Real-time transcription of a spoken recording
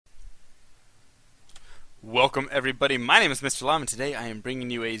Welcome everybody, my name is Mr. Lam and today I am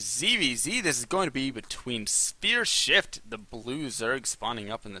bringing you a ZVZ. This is going to be between SphereShift, the blue Zerg spawning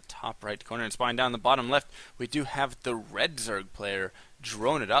up in the top right corner, and spawning down the bottom left. We do have the red Zerg player,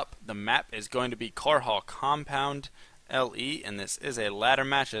 DroneItup. The map is going to be Korhal Compound LE, and this is a ladder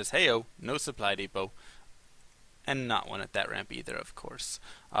match as heyo, no supply depot. And not one at that ramp either, of course.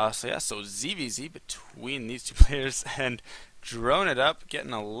 So ZVZ between these two players, and DroneItup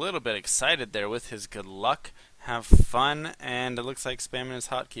getting a little bit excited there with his good luck. Have fun, and it looks like spamming his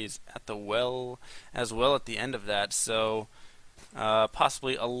hotkeys at the well as well at the end of that. So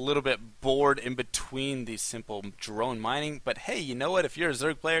possibly a little bit bored in between the simple drone mining. But hey, you know what? If you're a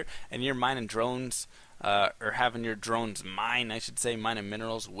Zerg player and you're mining drones, or having your drones mine, I should say, mining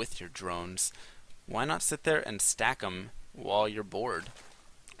minerals with your drones, why not sit there and stack them while you're bored?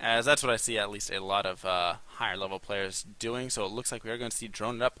 As that's what I see at least a lot of higher level players doing. So it looks like we are going to see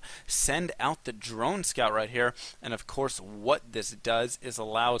DroneItup send out the drone scout right here. And of course what this does is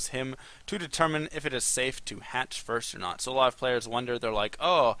allows him to determine if it is safe to hatch first or not. So a lot of players wonder, they're like,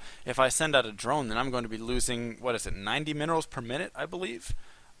 oh, if I send out a drone then I'm going to be losing, what is it, 90 minerals per minute, I believe?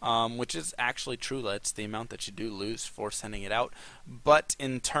 Which is actually true. That's the amount that you do lose for sending it out. But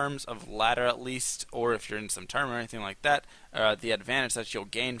in terms of ladder at least, or if you're in some tournament or anything like that, the advantage that you'll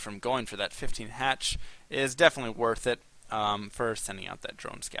gain from going for that 15 hatch is definitely worth it for sending out that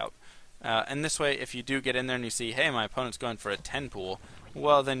drone scout. And this way, if you do get in there and you see, hey, my opponent's going for a 10 pool,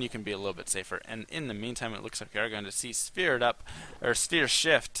 well, then you can be a little bit safer. And in the meantime, it looks like we are going to see SphereShift.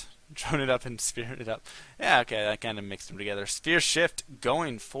 DroneItup and SphereItup. Yeah, okay, that kind of mixed them together. SphereShift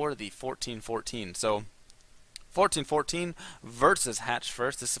going for the 14-14. So 14-14 versus hatch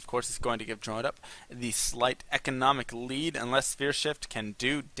first. This, of course, is going to give DroneItup the slight economic lead unless SphereShift can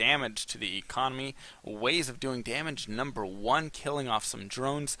do damage to the economy. Ways of doing damage: number one, killing off some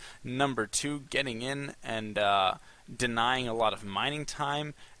drones; number two, getting in and denying a lot of mining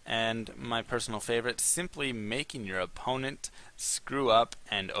time; and my personal favorite, simply making your opponent screw up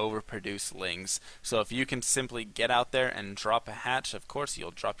and overproduce lings. So if you can simply get out there and drop a hatch, of course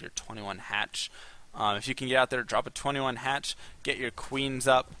you'll drop your 21 hatch. If you can get out there, drop a 21 hatch, get your queens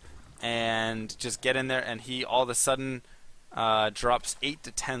up, and just get in there, and he all of a sudden drops 8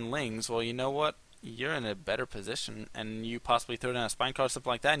 to 10 lings, well, you know what? You're in a better position, and you possibly throw down a spine card or something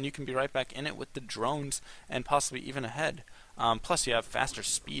like that, and you can be right back in it with the drones, and possibly even ahead. Plus, you have faster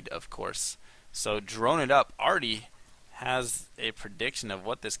speed, of course. So DroneItup already has a prediction of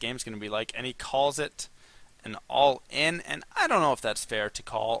what this game's going to be like, and he calls it an all-in, and I don't know if that's fair to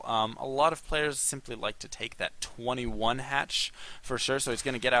call. A lot of players simply like to take that 21 hatch for sure, so he's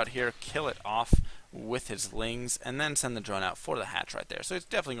going to get out here, kill it off with his lings, and then send the drone out for the hatch right there. So he's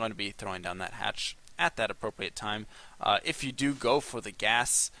definitely going to be throwing down that hatch at that appropriate time. If you do go for the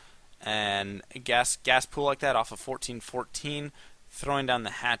gas pool like that off of 14-14, throwing down the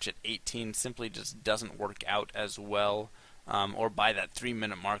hatch at 18 simply just doesn't work out as well, or by that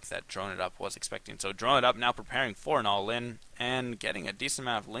 3-minute mark that DroneItup was expecting. So DroneItup now preparing for an all-in and getting a decent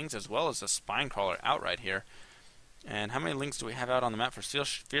amount of lings as well as a spine crawler out right here. And how many lings do we have out on the map for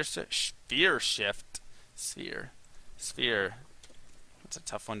SphereShift? Sphere. That's a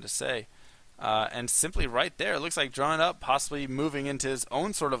tough one to say. And simply right there, it looks like DroneItup possibly moving into his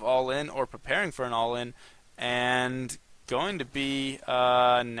own sort of all-in or preparing for an all-in, and going to be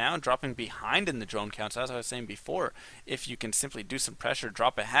now dropping behind in the drone count. So as I was saying before, if you can simply do some pressure,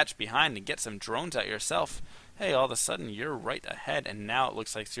 drop a hatch behind, and get some drones out yourself, hey, all of a sudden you're right ahead. And now it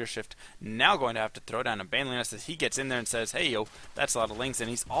looks like SphereShift now going to have to throw down a Baneling Nest as he gets in there and says, hey, yo, that's a lot of lings. And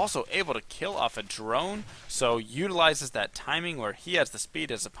he's also able to kill off a drone, so utilizes that timing where he has the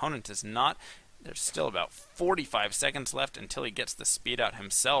speed, his opponent does not. There's still about 45 seconds left until he gets the speed out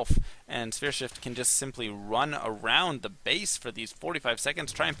himself, and SphereShift can just simply run around the base for these 45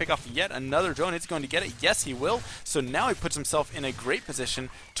 seconds, try and pick off yet another drone. It's going to get it. Yes, he will. So now he puts himself in a great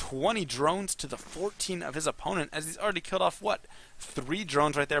position. 20 drones to the 14 of his opponent, as he's already killed off, what, 3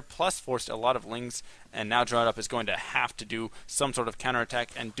 drones right there, plus forced a lot of lings, and now DroneItup is going to have to do some sort of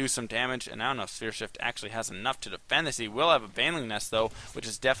counterattack and do some damage, and I don't know if SphereShift actually has enough to defend this. He will have a Baneling Nest, though, which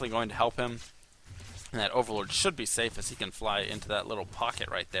is definitely going to help him. And that Overlord should be safe as he can fly into that little pocket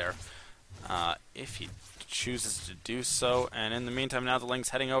right there if he chooses to do so. And in the meantime, now the Lings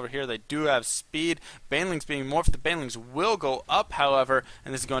heading over here. They do have speed. Banelings being morphed. The Banelings will go up, however,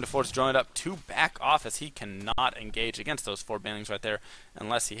 and this is going to force DroneItup to back off as he cannot engage against those 4 Banelings right there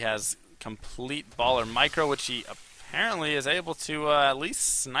unless he has complete baller micro, which he apparently is able to at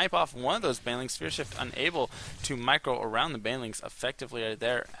least snipe off one of those Banelings. SphereShift unable to micro around the Banelings effectively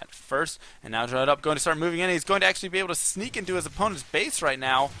there at first. And now DroneItup going to start moving in. He's going to actually be able to sneak into his opponent's base right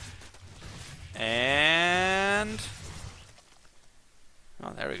now. And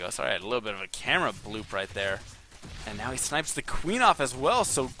oh, there we go. Sorry, I had a little bit of a camera bloop right there. And now he snipes the queen off as well,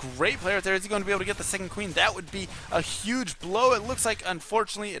 so great play right there. Is he going to be able to get the second queen? That would be a huge blow. It looks like,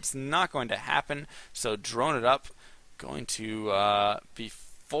 unfortunately, it's not going to happen. So DroneItup going to be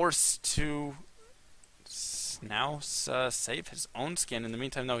forced to now save his own skin. In the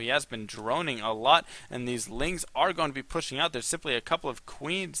meantime, though, he has been droning a lot, and these lings are going to be pushing out. There's simply a couple of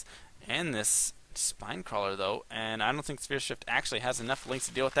queens and this spine crawler, though, and I don't think SphereShift actually has enough lings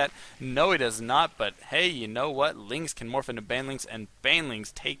to deal with that. No, he does not, but hey, you know what? Lings can morph into banelings, and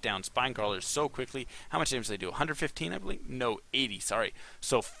banelings take down spine crawlers so quickly. How much damage do they do? 115, I believe? No, 80, sorry.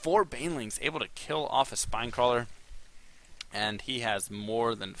 So 4 banelings able to kill off a spine crawler, and he has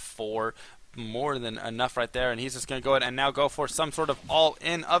more than enough right there, and he's just going to go ahead and now go for some sort of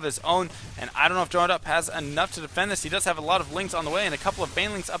all-in of his own, and I don't know if DroneItup has enough to defend this. He does have a lot of lings on the way and a couple of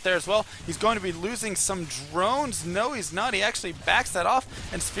banelings up there as well. He's going to be losing some drones. No, he's not. He actually backs that off,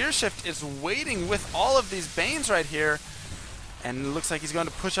 and SphereShift is waiting with all of these banes right here, and it looks like he's going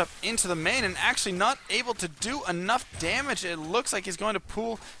to push up into the main and actually not able to do enough damage. It looks like he's going to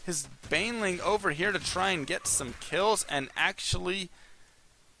pull his baneling over here to try and get some kills and actually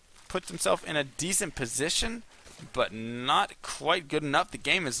puts himself in a decent position, but not quite good enough. The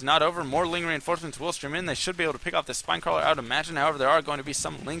game is not over. More ling reinforcements will stream in. They should be able to pick off the spine crawler, I would imagine. However, there are going to be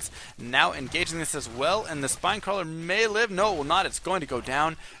some lings now engaging this as well, and the spine crawler may live. No, it will not. It's going to go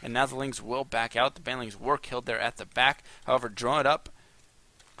down, and now the lings will back out. The banelings were killed there at the back. However, DroneItup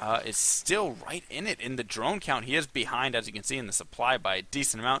is still right in it in the drone count. He is behind, as you can see, in the supply by a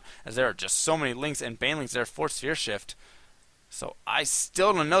decent amount, as there are just so many lings and banelings there for SphereShift. So I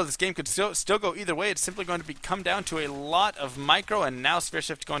still don't know. This game could still go either way. It's simply going to come down to a lot of micro, and now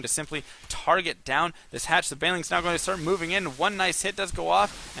SphereShift going to simply target down this hatch. The baneling's now going to start moving in. One nice hit does go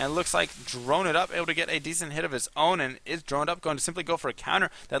off, and it looks like DroneItup able to get a decent hit of his own, and is DroneItup going to simply go for a counter?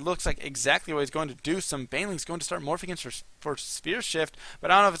 That looks like exactly what he's going to do. Some banelings going to start morphing in for SphereShift, but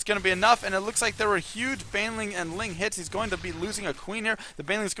I don't know if it's going to be enough, and it looks like there were huge baneling and ling hits. He's going to be losing a queen here. The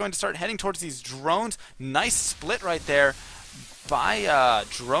baneling's going to start heading towards these drones. Nice split right there by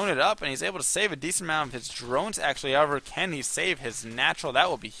DroneItup, and he's able to save a decent amount of his drones. Actually, however, can he save his natural? That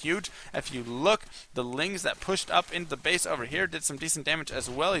will be huge. If you look, the lings that pushed up into the base over here did some decent damage as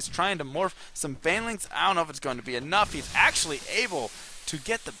well. He's trying to morph some banelings. I don't know if it's going to be enough. He's actually able to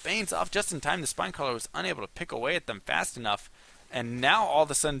get the banes off just in time. The spine crawler was unable to pick away at them fast enough. And now, all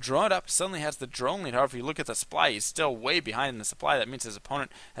of a sudden, DroneItup suddenly has the drone lead. However, if you look at the supply, he's still way behind in the supply. That means his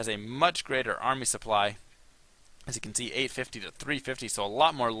opponent has a much greater army supply. As you can see, 850 to 350, so a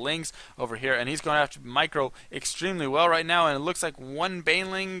lot more lings over here, and he's going to have to micro extremely well right now, and it looks like one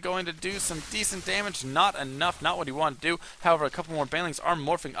baneling going to do some decent damage. Not enough, not what he wanted to do. However, a couple more banelings are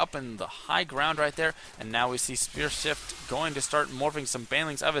morphing up in the high ground right there, and now we see SphereShift going to start morphing some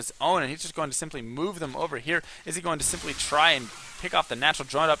banelings of his own, and he's just going to simply move them over here. Is he going to simply try and pick off the natural?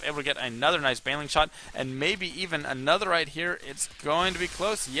 DroneItup able to get another nice baneling shot, and maybe even another right here. It's going to be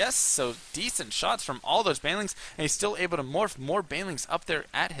close. Yes, so decent shots from all those banelings, and he's still able to morph more banelings up there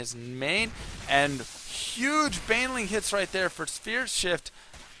at his main, and huge baneling hits right there for SphereShift.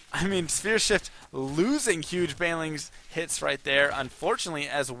 I mean, SphereShift losing huge banelings hits right there, unfortunately,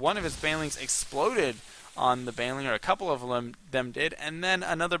 as one of his banelings exploded on the baneling, or a couple of them did, and then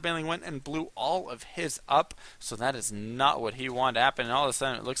another baneling went and blew all of his up. So that is not what he wanted to happen, and all of a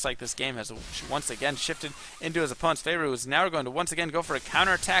sudden it looks like this game has once again shifted into his opponent's favor, who is now going to once again go for a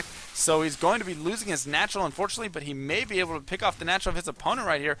counterattack. So he's going to be losing his natural, unfortunately, but he may be able to pick off the natural of his opponent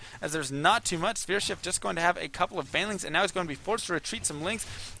right here, as there's not too much. SphereShift just going to have a couple of banelings, and now he's going to be forced to retreat some lings,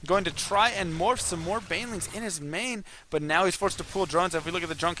 going to try and morph some more banelings in his main, but now he's forced to pull drones. If we look at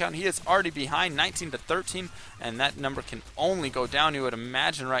the drone count, he is already behind 19 to 13, and that number can only go down, you would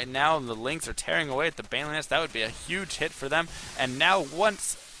imagine, right now. The lings are tearing away at the baneling nest. That would be a huge hit for them, and now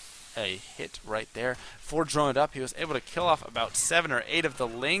once a hit right there for DroneItup, he was able to kill off about 7 or 8 of the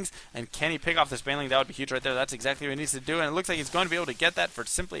lings, and can he pick off this baneling? That would be huge right there. That's exactly what he needs to do, and it looks like he's going to be able to get that for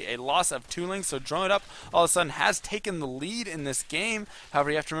simply a loss of 2 lings. So DroneItup all of a sudden has taken the lead in this game. However,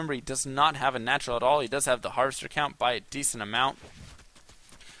 you have to remember, he does not have a natural at all. He does have the harvester count by a decent amount,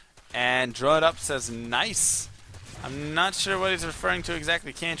 and DroneItup says nice. I'm not sure what he's referring to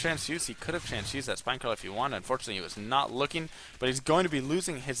exactly. Can't transfuse. He could have transfused that spine crawler if he wanted. Unfortunately, he was not looking, but he's going to be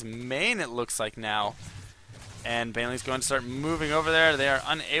losing his main, it looks like, now. And baneling's going to start moving over there. They are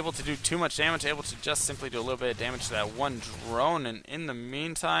unable to do too much damage, able to just simply do a little bit of damage to that one drone. And in the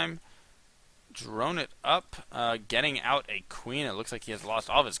meantime, DroneItup getting out a queen. It looks like he has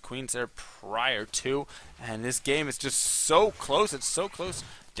lost all of his queens there prior to, and this game is just so close. It's so close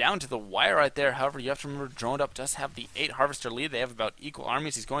down to the wire right there. However, you have to remember DroneItup does have the 8 Harvester lead. They have about equal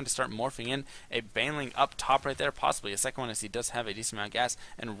armies. He's going to start morphing in a Baneling up top right there, possibly a second one, as he does have a decent amount of gas,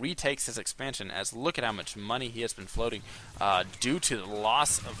 and retakes his expansion, as look at how much money he has been floating due to the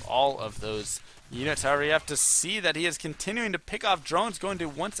loss of all of those units. However, you have to see that he is continuing to pick off drones, going to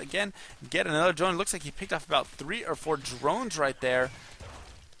once again get another drone. It looks like he picked off about 3 or 4 drones right there,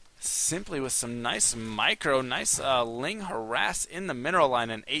 simply with some nice micro, nice Ling harass in the mineral line.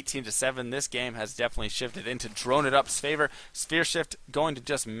 And 18-7, this game has definitely shifted into DroneItup's favor. SphereShift going to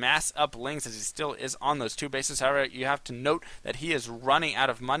just mass up Lings, as he still is on those 2 bases. However, you have to note that he is running out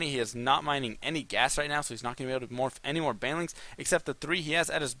of money. He is not mining any gas right now, so he's not going to be able to morph any more Banelings except the 3 he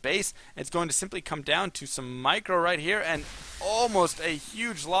has at his base. It's going to simply come down to some micro right here, and almost a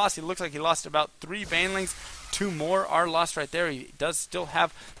huge loss. He looks like he lost about 3 Banelings. 2 more are lost right there. He does still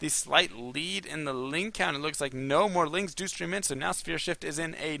have the slight lead in the Ling count. It looks like no more Lings do stream in, so now SphereShift is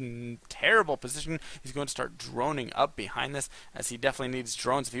in a terrible position. He's going to start droning up behind this, as he definitely needs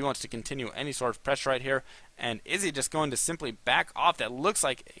drones if he wants to continue any sort of pressure right here. And is he just going to simply back off? That looks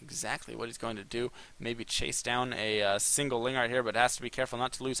like exactly what he's going to do. Maybe chase down a single Ling right here, but has to be careful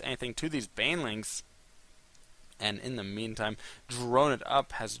not to lose anything to these Banelings. And in the meantime,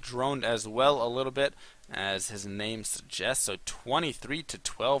 DroneItup has droned as well a little bit, as his name suggests. So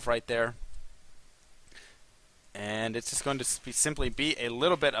 23-12 right there. And it's just going to simply be a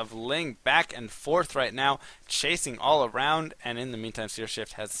little bit of Ling back and forth right now, chasing all around. And in the meantime,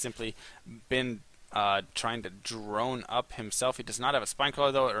 SphereShift has simply been trying to drone up himself. He does not have a spine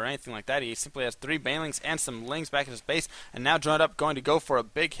crawler though, or anything like that. He simply has 3 Banelings and some Lings back at his base, and now DroneItup going to go for a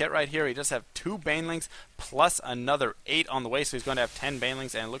big hit right here. He does have 2 Banelings plus another 8 on the way, so he's going to have 10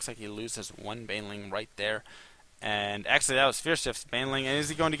 Banelings, and it looks like he loses 1 Baneling right there. And actually, that was SphereShift's Baneling. And is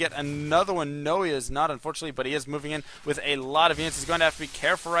he going to get another one? No, he is not, unfortunately, but he is moving in with a lot of units. He's going to have to be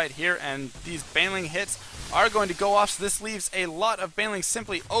careful right here, and these Baneling hits are going to go off, so this leaves a lot of Banelings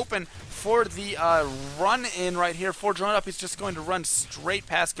simply open for the run-in right here for DroneItup. He's just going to run straight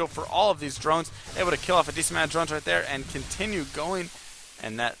past, go for all of these drones, able to kill off a decent amount of drones right there, and continue going.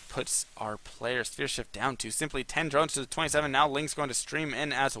 And that puts our player SphereShift down to simply 10 drones to the 27. Now Ling's going to stream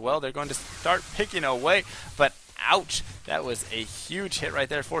in as well. They're going to start picking away, but ouch, that was a huge hit right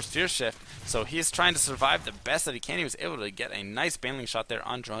there for SphereShift. So he's trying to survive the best that he can. He was able to get a nice Baneling shot there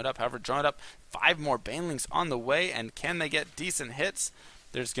on DroneItup. However, DroneItup, 5 more Banelings on the way, and can they get decent hits?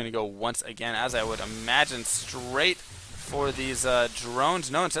 They're just going to go once again, as I would imagine, straight for these drones.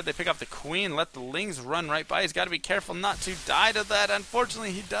 No, instead they pick up the Queen, let the Lings run right by. He's got to be careful not to die to that.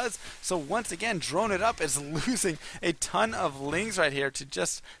 Unfortunately, he does. So once again, DroneItup is losing a ton of Lings right here to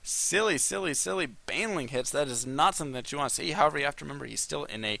just silly Baneling hits. That is not something that you want to see. However, you have to remember he's still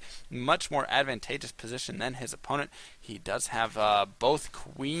in a much more advantageous position than his opponent. He does have both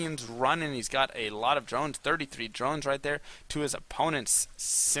Queens running. He's got a lot of drones, 33 drones right there, to his opponent's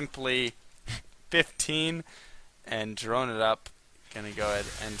simply 15. And DroneItup gonna go ahead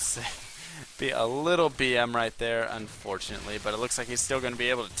and say, be a little BM right there, unfortunately, but it looks like he's still going to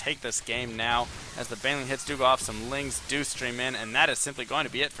be able to take this game now, as the Baneling hits do go off, some Lings do stream in, and that is simply going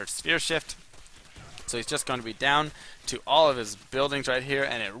to be it for SphereShift. So he's just going to be down to all of his buildings right here,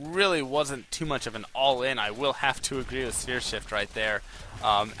 and it really wasn't too much of an all-in. I will have to agree with SphereShift right there,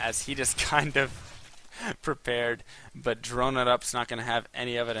 as he just kind of prepared, but DroneItup's not going to have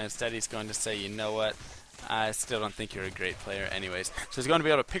any of it, and instead he's going to say, you know what, I still don't think you're a great player anyways. So he's going to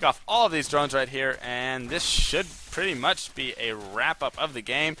be able to pick off all of these drones right here, and this should pretty much be a wrap-up of the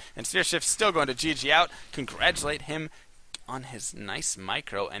game. And SphereShift's still going to GG out. Congratulate him on his nice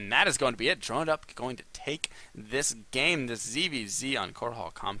micro, and that is going to be it. DroneItup going to take this game, this ZVZ on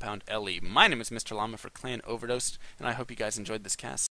Korhal Compound LE. My name is Mr. Llama for Clan Overdosed, and I hope you guys enjoyed this cast.